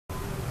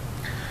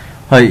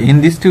Hi,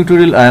 in this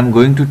tutorial I am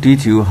going to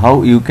teach you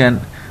how you can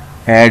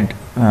add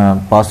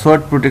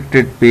password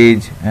protected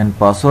page and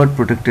password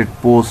protected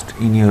post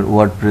in your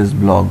WordPress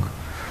blog.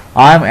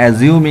 I am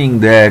assuming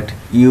that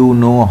you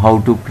know how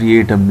to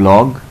create a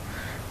blog,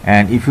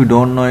 and if you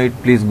don't know it,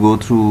 please go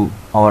through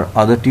our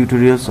other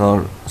tutorials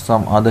or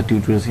some other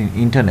tutorials in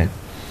internet.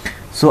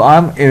 So I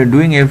am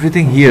doing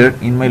everything here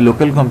in my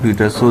local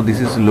computer. So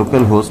this is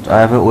localhost. I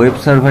have a web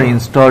server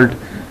installed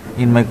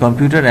in my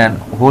computer and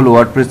whole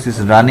WordPress is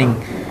running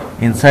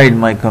inside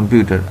my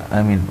computer,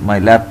 I mean my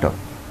laptop.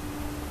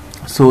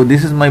 So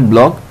this is my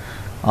blog.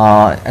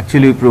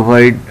 Actually we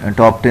provide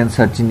top 10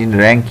 search engine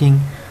ranking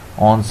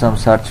on some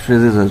search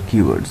phrases or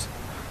keywords.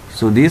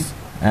 So this,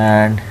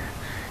 and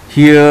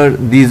here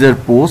these are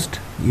posts,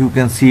 you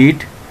can see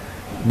it.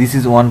 This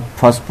is one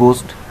first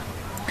post,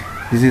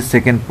 this is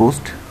second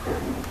post,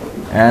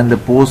 and the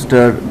posts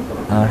are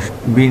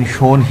being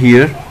shown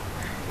here.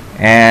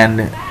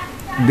 And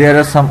there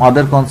are some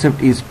other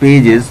concept is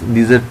pages.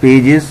 These are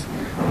pages.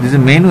 This is a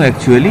menu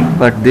actually,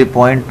 but they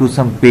point to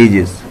some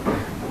pages.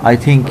 I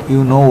think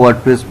you know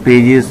WordPress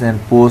pages and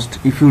post.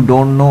 If you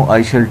don't know,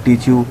 I shall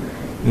teach you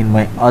in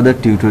my other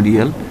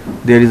tutorial.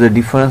 There is a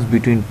difference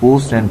between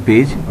post and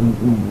page,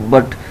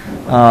 but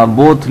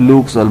both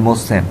looks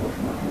almost same.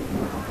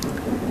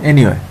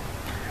 Anyway,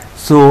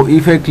 so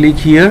if I click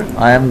here,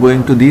 I am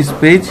going to this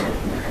page,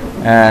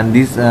 and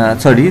this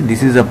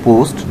this is a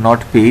post,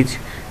 not page,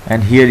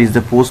 and here is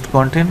the post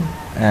content,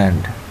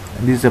 and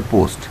this is a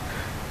post.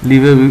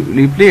 Leave a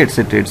replay,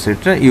 etc,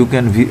 etc. You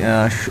can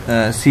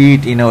see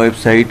it in a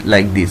website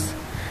like this.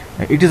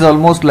 It is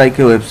almost like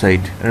a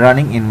website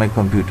running in my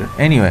computer.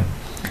 Anyway,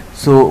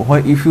 so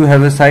if you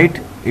have a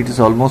site, it is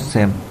almost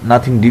same,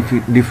 nothing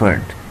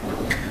different.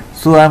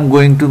 So I am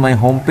going to my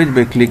home page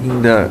by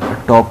clicking the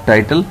top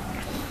title,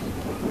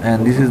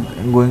 and this is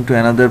going to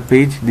another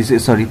page. This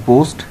is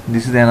post.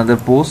 This is another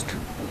post.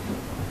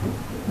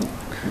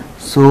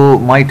 So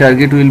my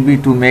target will be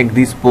to make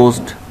this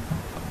post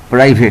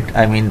private,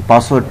 I mean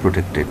password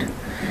protected.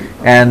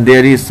 And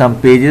there is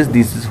some pages.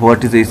 This is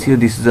what is SEO.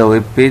 This is a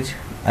web page,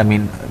 I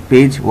mean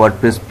page,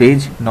 WordPress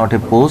page, not a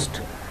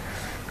post.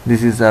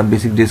 This is a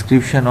basic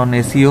description on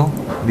SEO.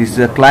 This is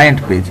a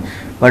client page,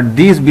 but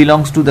this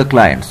belongs to the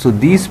client, so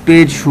this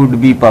page should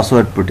be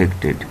password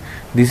protected.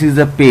 This is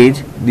a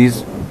page,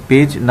 this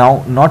page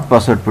now not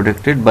password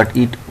protected, but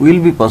it will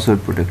be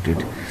password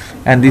protected.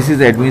 And this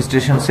is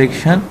administration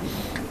section.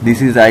 This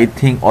is, I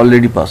think,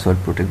 already password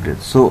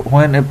protected. So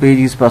when a page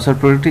is password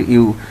protected,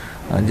 you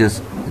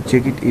just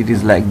check it, it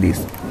is like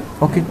this.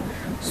 Okay,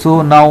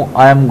 so now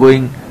I am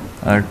going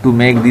to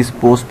make this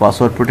post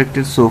password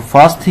protected. So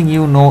first thing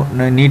you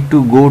need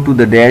to go to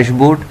the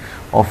dashboard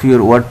of your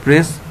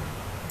WordPress.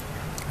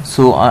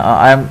 So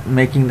I am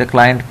making the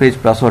client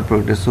page password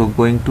protected, so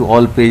going to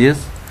all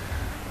pages.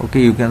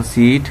 Okay, you can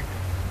see it,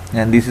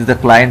 and this is the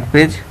client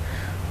page.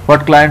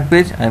 What client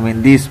page? I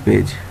mean this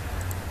page.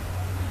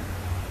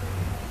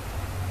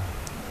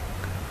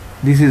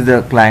 This is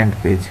the client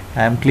page.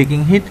 I am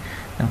clicking it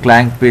and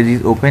client page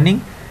is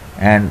opening,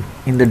 and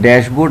in the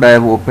dashboard I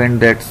have opened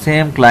that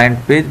same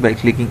client page by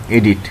clicking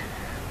edit.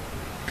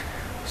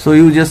 So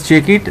you just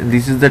check it.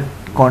 This is the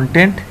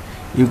content.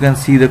 You can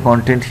see the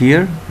content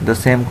here. The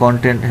same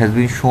content has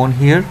been shown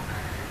here,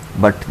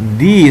 but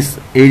this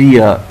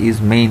area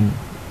is main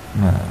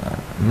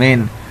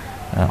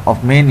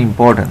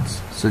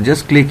importance. So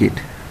just click it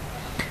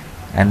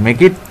and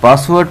make it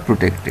password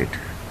protected.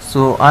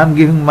 So I am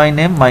giving my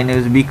name. My name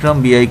is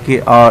Bikram,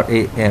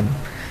 B-I-K-R-A-M.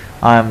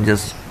 I am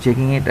just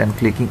checking it and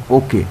clicking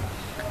OK.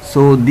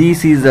 So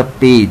this is a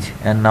page,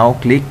 and now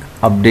click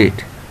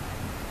update.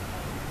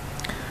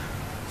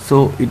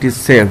 So it is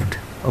saved.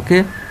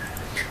 Okay,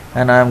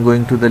 and I am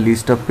going to the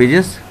list of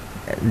pages.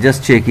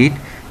 Just check it.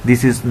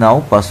 This is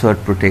now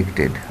password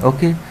protected.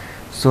 Okay,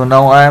 so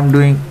now I am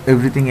doing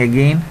everything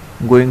again,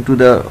 going to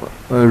the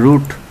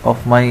root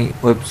of my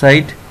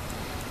website,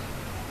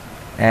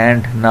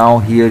 and now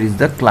here is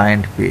the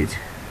client page.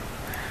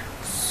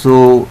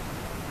 So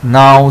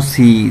now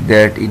see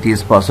that it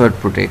is password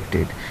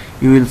protected.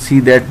 You will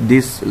see that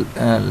this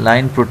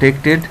line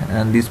protected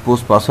and this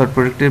post password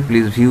protected.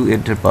 Please view,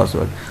 enter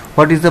password.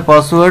 What is the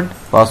password?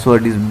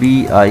 Password is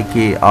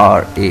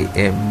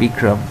B-I-K-R-A-M,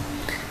 Bikram,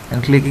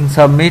 and clicking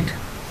submit,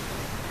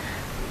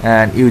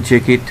 and you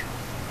check it,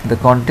 the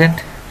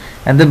content.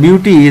 And the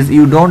beauty is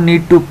you don't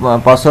need to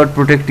password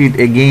protect it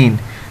again.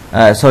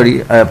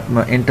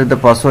 Enter the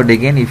password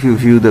again. If you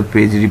view the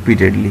page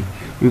repeatedly,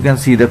 you can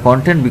see the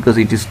content because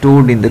it is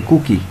stored in the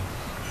cookie.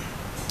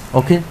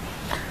 Okay,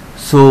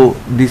 so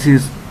this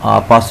is a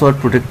password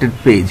protected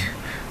page.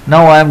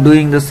 Now I am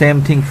doing the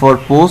same thing for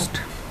post.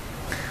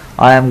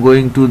 I am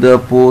going to the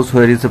post.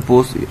 Where is the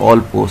post? All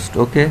post.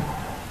 Okay,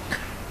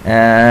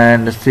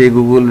 and say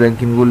Google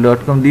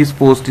rankinggoogle.com. This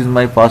post is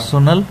my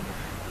personal,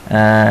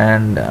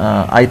 and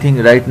I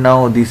think right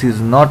now this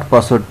is not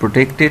password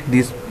protected.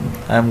 This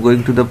I am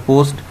going to the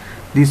post.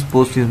 This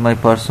post is my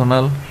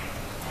personal.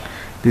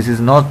 This is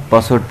not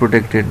password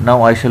protected.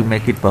 Now I shall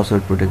make it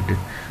password protected.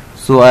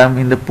 So I am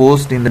in the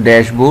post in the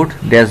dashboard.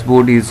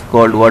 Dashboard is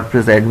called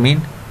WordPress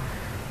admin,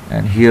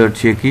 and here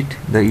check it,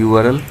 the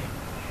URL.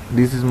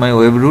 This is my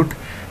web root,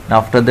 and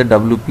after the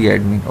WP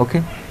admin.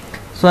 Okay,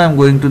 so I am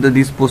going to the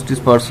this post is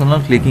personal,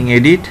 clicking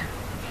edit,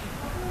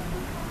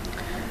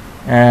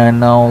 and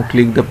now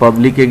click the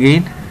public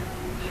again,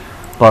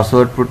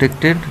 password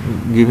protected,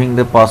 giving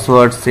the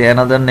password, say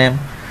another name.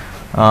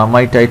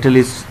 My title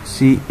is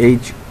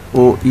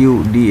CHOUDHURY.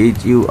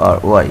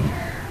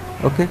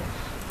 Okay,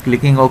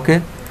 clicking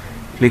OK,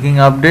 clicking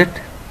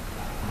update,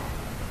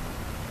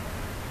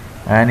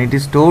 and it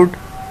is stored.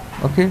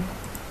 Okay,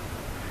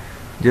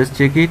 just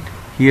check it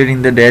here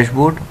in the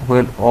dashboard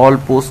where all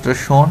posts are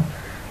shown,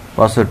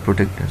 password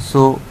protected.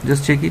 So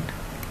just check it.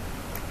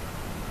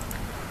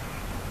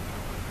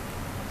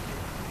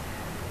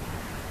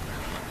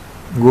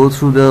 Go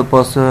through the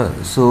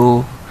password.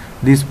 So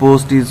this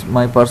post is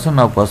my person,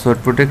 now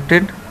password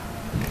protected.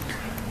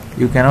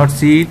 You cannot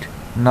see it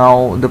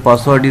now. The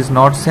password is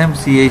not same,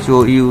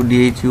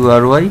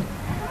 CHOUDHURY.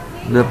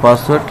 The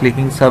password,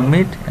 clicking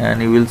submit,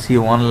 and you will see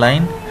one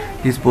line.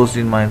 This post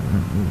in my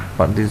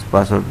this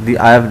password.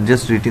 I have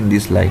just written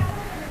this line,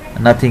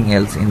 nothing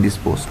else in this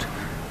post.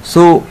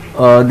 So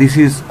this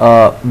is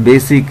a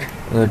basic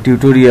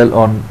tutorial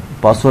on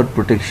password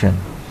protection.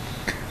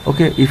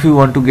 Okay, if you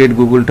want to get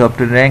Google top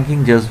 10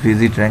 ranking, just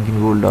visit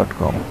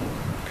rankinggoogle.com.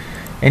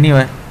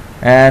 Anyway,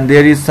 and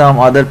there is some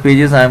other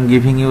pages. I am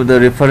giving you the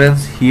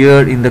reference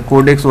here in the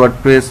Codex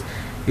WordPress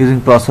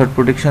using password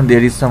protection.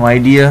 There is some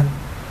idea.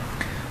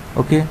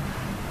 Okay,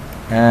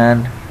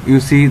 and you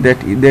see that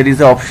there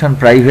is an option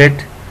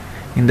private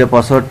in the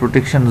password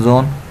protection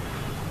zone.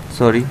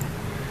 Sorry,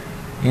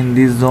 in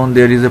this zone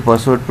there is a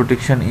password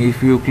protection.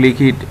 If you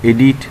click it,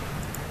 edit,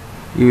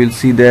 you will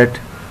see that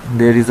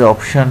there is an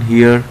option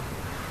here.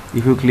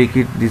 If you click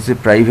it, this is a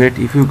private.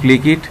 If you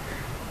click it,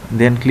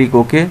 then click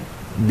OK.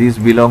 This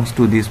belongs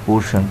to this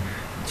portion.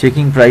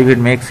 Checking private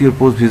makes your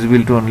post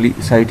visible to only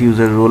site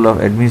user, role of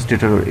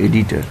administrator or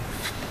editor.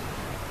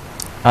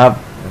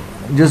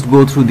 Just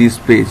go through this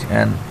page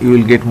and you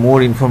will get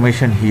more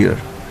information here.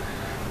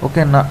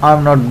 Okay, now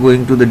I'm not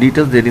going to the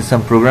details. There is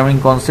some programming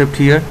concept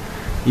here.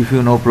 If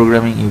you know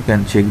programming, you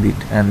can check it,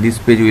 and this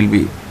page will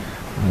be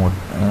more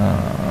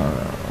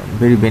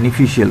very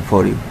beneficial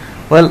for you.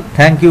 Well,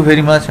 thank you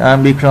very much. I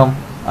am Bikram.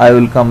 I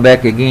will come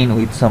back again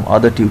with some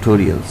other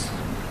tutorials.